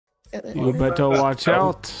You better watch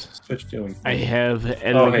out. Switch doing. I have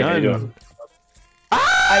a Oh, hey, how you gun. doing?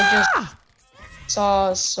 I just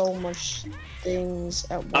saw so much things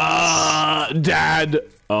at once. Dad.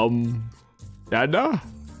 Dada?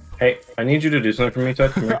 Hey, I need you to do something for me,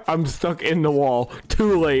 Ted. Come here. I'm stuck in the wall.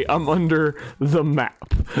 Too late. I'm under the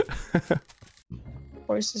map.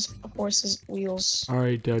 Horses, wheels. All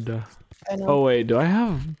right, Dada. I know. Oh wait, do I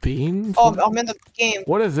have beans? Oh, I'm in the game.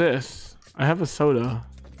 What is this? I have a soda.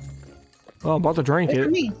 Oh, I'm about to drink Wait for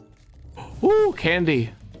it. me. Ooh,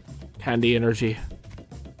 candy. Candy energy.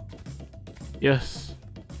 Yes.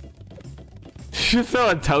 You throw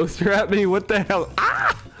a toaster at me? What the hell?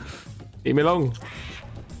 Ah! Leave me alone.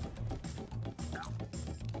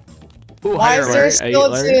 Ooh, Why is there a Larry.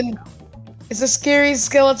 Larry. skeleton? It's a scary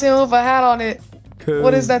skeleton with a hat on it.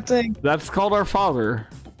 What is that thing? That's called our father.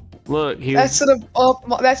 Look, That's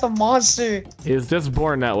a monster. he's just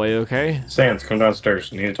born that way, okay? Sans, come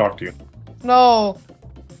downstairs. I need to talk to you. No.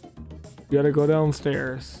 You gotta go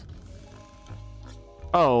downstairs.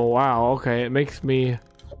 Oh, wow, okay. It makes me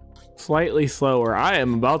slightly slower. I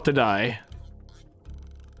am about to die.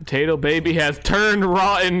 Potato baby has turned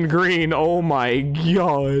rotten green. Oh my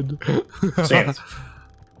god. Sans.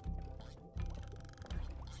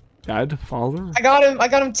 Dad, father? I got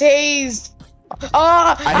him tased.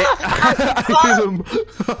 Ah! I hit him.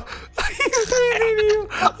 He's hitting you.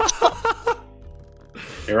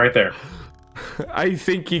 You're right there. I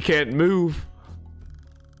think he can't move.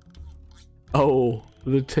 Oh,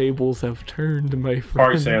 the tables have turned, my friend.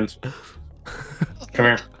 Party, Sans. Come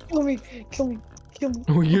here. Kill me. Kill me. Kill me.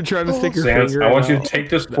 Oh, you're trying to stick your Sans, finger I want you out to take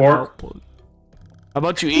this the fork. output. How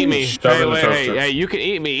about you eat me? Shove it Hey, in the wait, toaster. hey, you can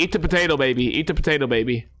eat me. Eat the potato, baby. Eat the potato,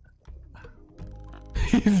 baby.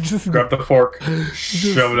 He's just. Grab the fork.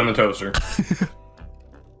 Shove it in the toaster.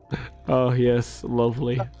 Oh yes,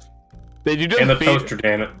 lovely. Did you just In the feed? toaster,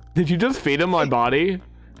 damn it. Did you just feed him my body?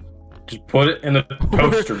 Just put it in the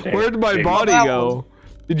toaster, damn it. Where'd my baby. body That go?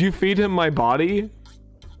 Did you feed him my body?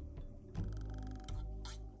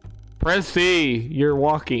 Press C. You're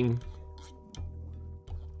walking.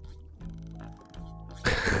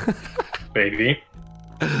 Baby.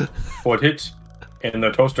 Put it in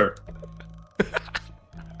the toaster.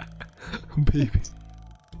 Baby.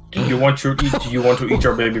 Do you want to eat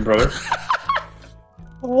your baby brother?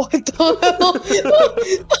 What the hell?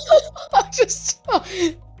 I just.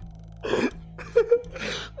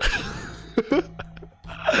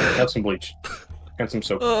 Have some bleach. And some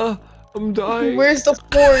soap. I'm dying. Where's the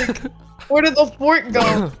fork? Where did the fork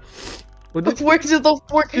go? What did, Where did the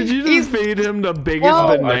fork? did you just feed him the biggest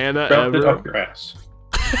Whoa. banana I shoved it ever? up your ass.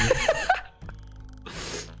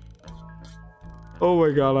 Oh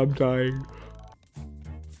my god, I'm dying.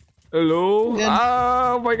 Hello? Good.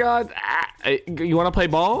 Oh my god. You want to play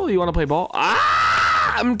ball? You want to play ball?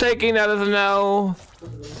 Ah! I'm taking that as a no.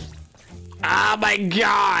 Oh my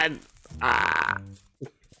god. Ah.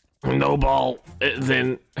 No ball. It's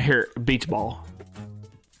in here. Beach ball.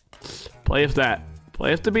 Play with that.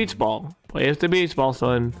 Play with the beach ball. Play with the beach ball,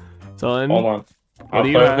 son. Son. Hold on. I'll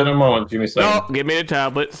do play you with it in a moment. Give me a No, second. give me the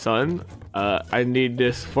tablet, son. I need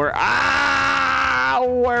this for. Ah!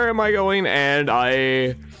 Where am I going? And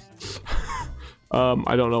I don't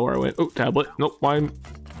know where I went. Oh, tablet. Nope, mine.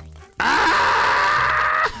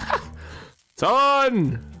 Ah!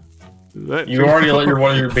 Son! You already let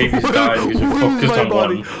one of your babies die because you focused on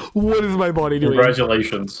body? one. What is my body doing?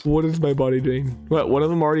 Congratulations. What is my body doing? What? One of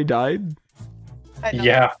them already died? I know.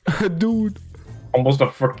 Yeah, Dude. almost a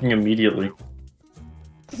freaking immediately.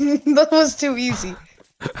 That was too easy.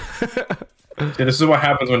 See, this is what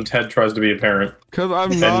happens when Ted tries to be a parent. Cause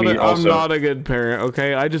I'm And not me I'm also. not a good parent,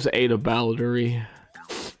 okay? I just ate a boundary.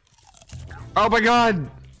 Oh my god!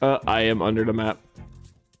 I am under the map.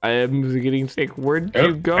 I am getting sick. Where'd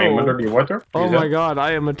you go? I'm under the water. Oh Is my that- god,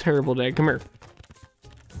 I am a terrible dad. Come here.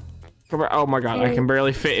 Come here. Oh my god, I can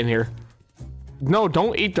barely fit in here. No,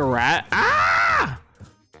 don't eat the rat. Ah!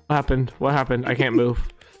 What happened? What happened? I can't move.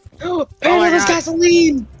 Oh my there's God.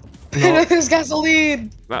 gasoline. No. There's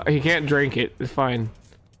gasoline. No, he can't drink it. It's fine.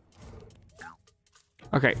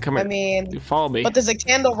 Okay, come here. I mean, Follow me. but there's a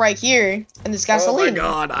candle right here, and there's Oh my gasoline.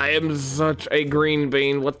 god, I am such a green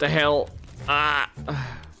bean. What the hell? Ah.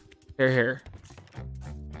 Here.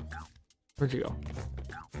 Where'd you go?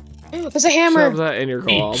 There's a hammer. Shove that in your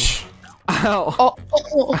glob. Each. Ow.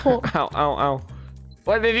 Oh. Ow.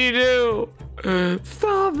 What did you do?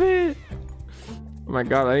 Stop it. Oh my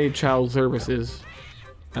god, I need child services.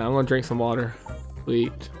 I'm gonna drink some water.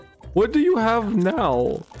 Sweet. What do you have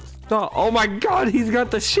now? Stop. Oh my god, he's got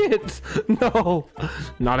the shit. No.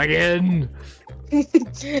 Not again.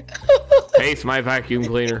 Taste my vacuum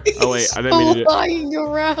cleaner. Oh wait, I didn't mean to do it. Flying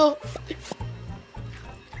around.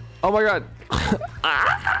 Oh my god.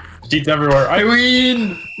 Sheets everywhere. I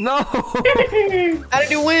win! No. How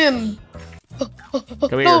did you win?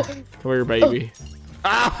 Come here. Come here, baby.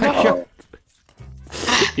 Oh my No. god.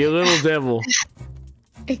 You little devil.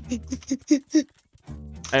 Hey,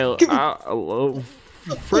 oh,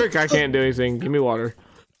 frick, I can't do anything. Give me water.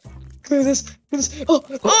 Give me this. Oh.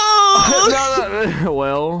 Oh. No.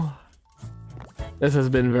 Well, this has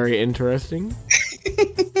been very interesting.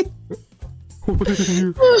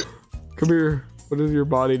 Come here. What is your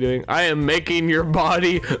body doing? I am making your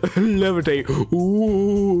body levitate.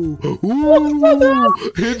 Ooh,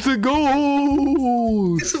 it's a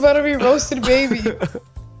ghost. It's about to be roasted, baby.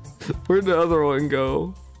 Where'd the other one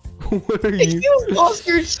go? What are you? You lost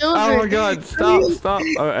your children. Oh my god, stop.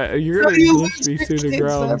 You're gonna push me to the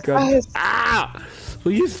ground. God. Ah!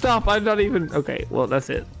 Will you stop? I'm not even. Okay, well, that's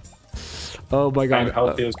it. Oh my god. I'm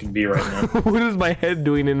healthy as can be right now. What is my head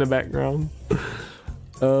doing in the background?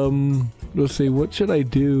 Let's see, what should I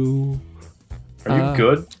do? Are you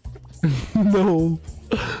good? No,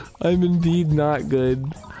 I'm indeed not good.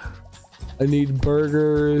 I need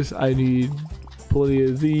burgers. I need plenty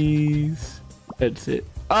of these. That's it.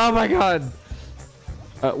 Oh my god.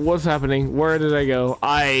 What's happening? Where did I go?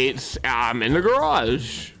 I'm in the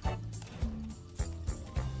garage.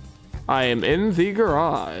 I am in the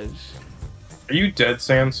garage. Are you dead,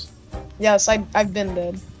 Sans? Yes, I've been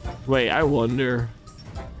dead. Wait, I wonder.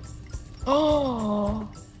 Oh,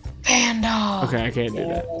 panda. Okay, I can't do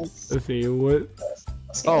that. Yes. Let's see what.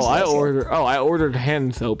 Yes, Oh, I yes, yes. ordered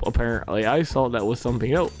hand soap. Apparently, I saw that was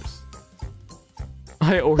something else.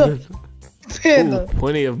 I ordered Panda.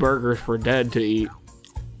 plenty of burgers for Dad to eat.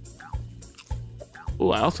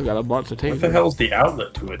 Oh, I also got a bunch of What the tasers. hell's the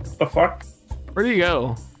outlet to it? What the fuck? Where do you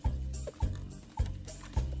go?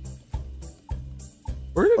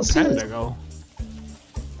 Where did Let's see. Panda go?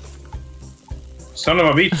 Son of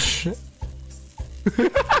a bitch.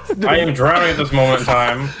 I am drowning at this moment in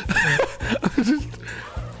time.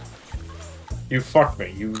 You fucked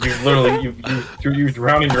me. You literally you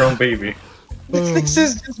drowning your own baby. This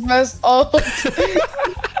is just messed up.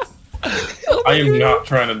 I am not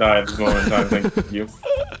trying to die at this moment in time. Thank you.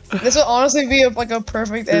 This would honestly be like a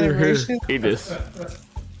perfect animation. Eat this.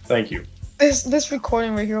 Thank you. This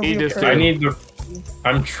recording right here will Eat be a this perfect. I need to.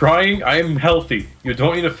 I'm trying. I am healthy. You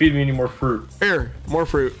don't need to feed me any more fruit. Here, more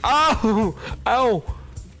fruit. Oh, ow!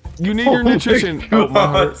 You need your nutrition. Oh, my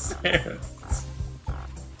heart.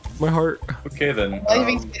 My heart. Okay then. Not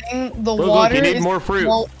even kidding. The Look, water you need is more fruit.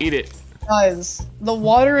 Eat it. Guys, the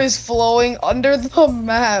water is flowing under the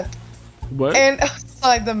map What? and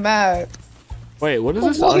outside the map. Wait, what is The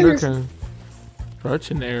this water under is-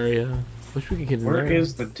 construction area? Wish we could get in Where there.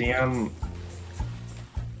 is the damn?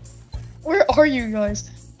 Where are you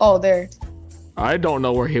guys? Oh, there. I don't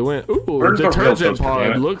know where he went. Ooh, Where's the real detergent toaster, damn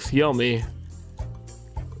pod it? looks yummy.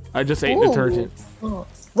 I just ate Ooh. detergent. Oh,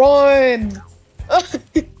 run!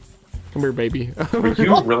 Come here, baby. Were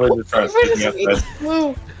you really just trying to stick me up the head?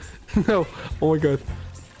 Move. No. Oh my god.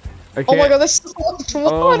 I can't. Oh my god, that's so much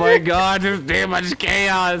water. Oh my god, there's damn much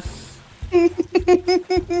chaos. Give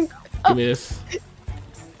me this.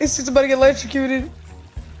 It's just about to get electrocuted.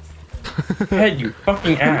 Head, you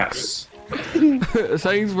fucking ass.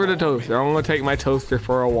 Thanks for the toaster. I'm gonna take my toaster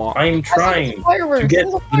for a walk. I'm trying to Fireworks. get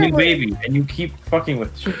There's a the new firework. baby, and you keep fucking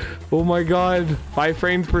with shit. Oh my god. 5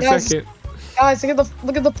 frames per Yes. second. Guys,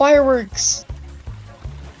 look at the fireworks.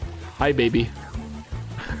 Hi, baby.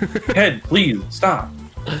 Head, please stop.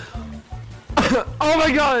 Oh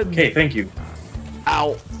my god. Okay, thank you.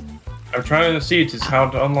 Ow. I'm trying to see just how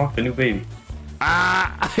to unlock the new baby.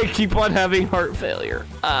 Ah, I keep on having heart failure.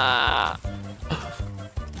 Ah.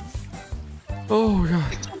 Oh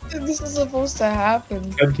god. This is supposed to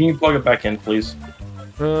happen. Head, can you plug it back in, please?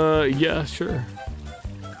 Yeah, sure.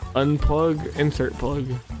 Unplug, insert plug.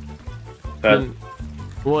 Head, Then-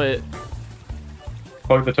 What?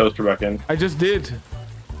 plug the toaster back in. I just did.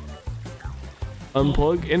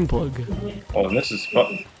 Unplug, inplug. Oh, and this is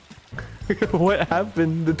fun. What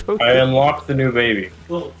happened? The toaster. I unlocked the new baby.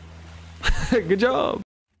 Good job.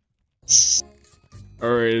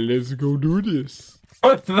 Alright, let's go do this.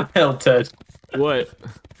 What the hell, Ted? What?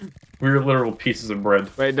 We're literal pieces of bread.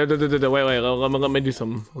 Wait, no, wait, let me do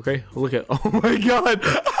something, okay? Look at, oh my god!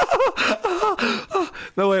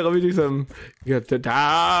 No, wait, let me do something. Wait,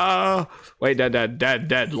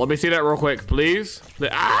 Dad, let me see that real quick, please.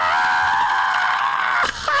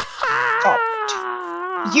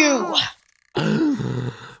 You.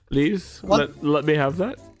 Please, What? let me have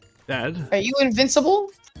that, Dad. Are you invincible?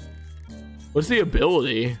 What's the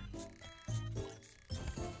ability?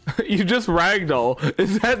 You just ragdoll.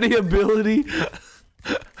 Is that the ability?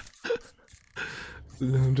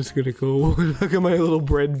 I'm just gonna go. Look at my little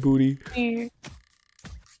bread booty.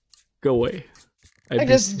 Go away. I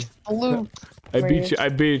just flew. I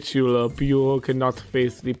beat you up. You cannot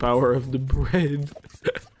face the power of the bread.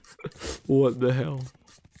 What the hell?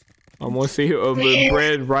 I'm gonna see a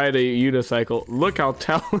bread ride a unicycle. Look how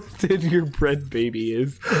talented your bread baby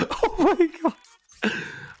is. Oh my god.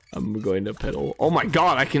 I'm going to pedal. Oh my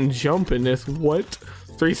god, I can jump in this. What?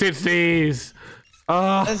 360s.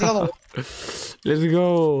 Let's go. Let's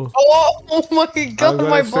go. Oh my god,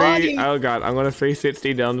 my body. Oh god, I'm gonna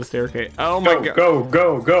 360 down the staircase. Oh my god. Go.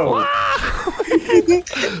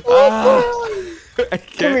 I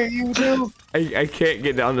can't. Come here, you too. I can't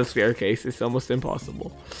get down the staircase. It's almost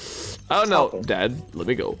impossible. Oh no, Dad, let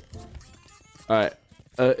me go. Alright,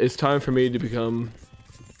 it's time for me to become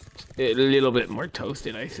a little bit more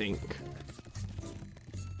toasted, I think.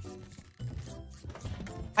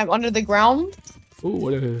 I'm under the ground. Ooh,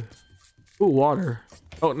 what a... Ooh, water.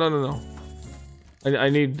 Oh, no. I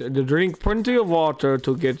need to drink plenty of water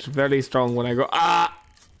to get very strong when I go... Ah!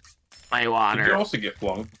 My water. Did you also get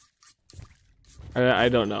flung? I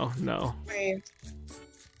don't know, no. Wait.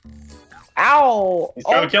 Ow! He's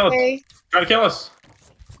trying to kill us. Trying to kill us.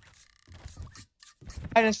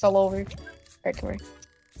 I just fell over. Alright, come here.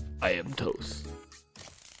 I am toast.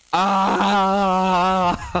 Ah!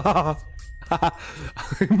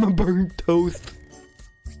 I'm a burnt toast.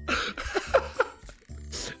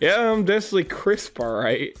 Yeah, I'm definitely crisp,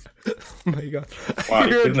 alright. Oh my god. Wow,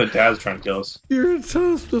 even the dad's trying to kill us. You're a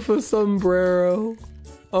toast with a sombrero.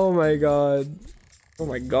 Oh my god. Oh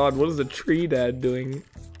my god, what is the tree dad doing?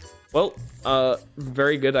 Well,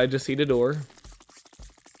 very good. I just see the door.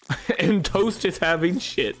 And Toast is having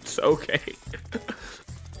shits. Okay.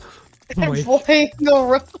 I'm playing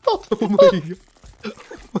around. Oh my god. Oh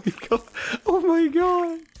my god. Oh my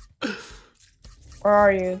god. Where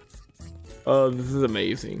are you? Oh, this is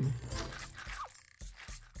amazing.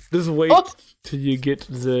 Just wait till you get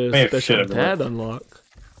the special dad unlock.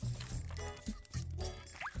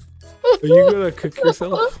 Are you gonna cook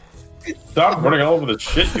yourself? Stop running all over the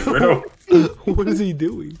shit, you weirdo. What is he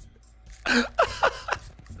doing?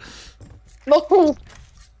 No!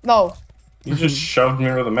 No. You just shoved me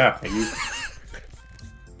into the map, you.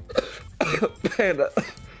 Panda.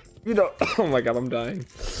 You know, oh my god, I'm dying.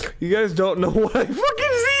 You guys don't know what I fucking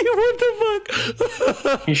see. What the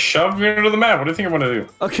fuck? He shoved me into the map. What do you think I'm gonna do?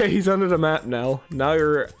 Okay, he's under the map now. Now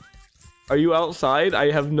you're... Are you outside?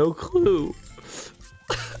 I have no clue.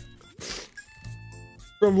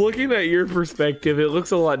 From looking at your perspective, it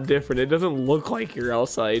looks a lot different. It doesn't look like you're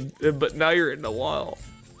outside, but now you're in the wall.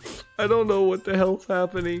 I don't know what the hell's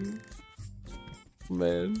happening.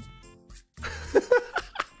 Man.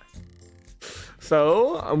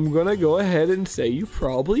 So, I'm gonna go ahead and say you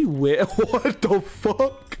probably win. What the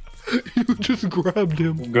fuck? You just grabbed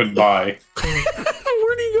him. Goodbye.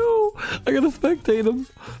 Where'd he go? I gotta spectate him.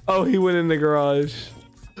 Oh, he went in the garage.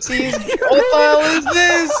 See, what the hell is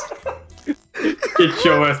this? Get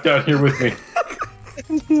your ass down here with me.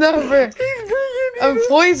 Never. I'm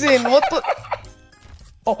poisoned. What the?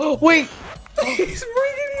 Oh, wait. He's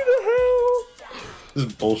bringing you to hell. This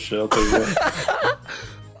is bullshit, I'll tell you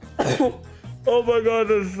what. Oh my god,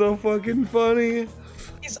 that's so fucking funny.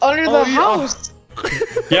 He's under the house.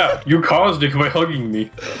 Yeah, you caused it by hugging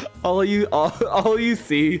me. All you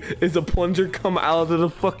see is a plunger come out of the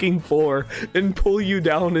fucking floor and pull you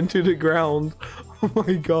down into the ground. Oh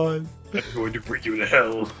my god. I'm going to bring you to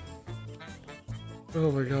hell.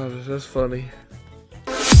 Oh my god, that's funny.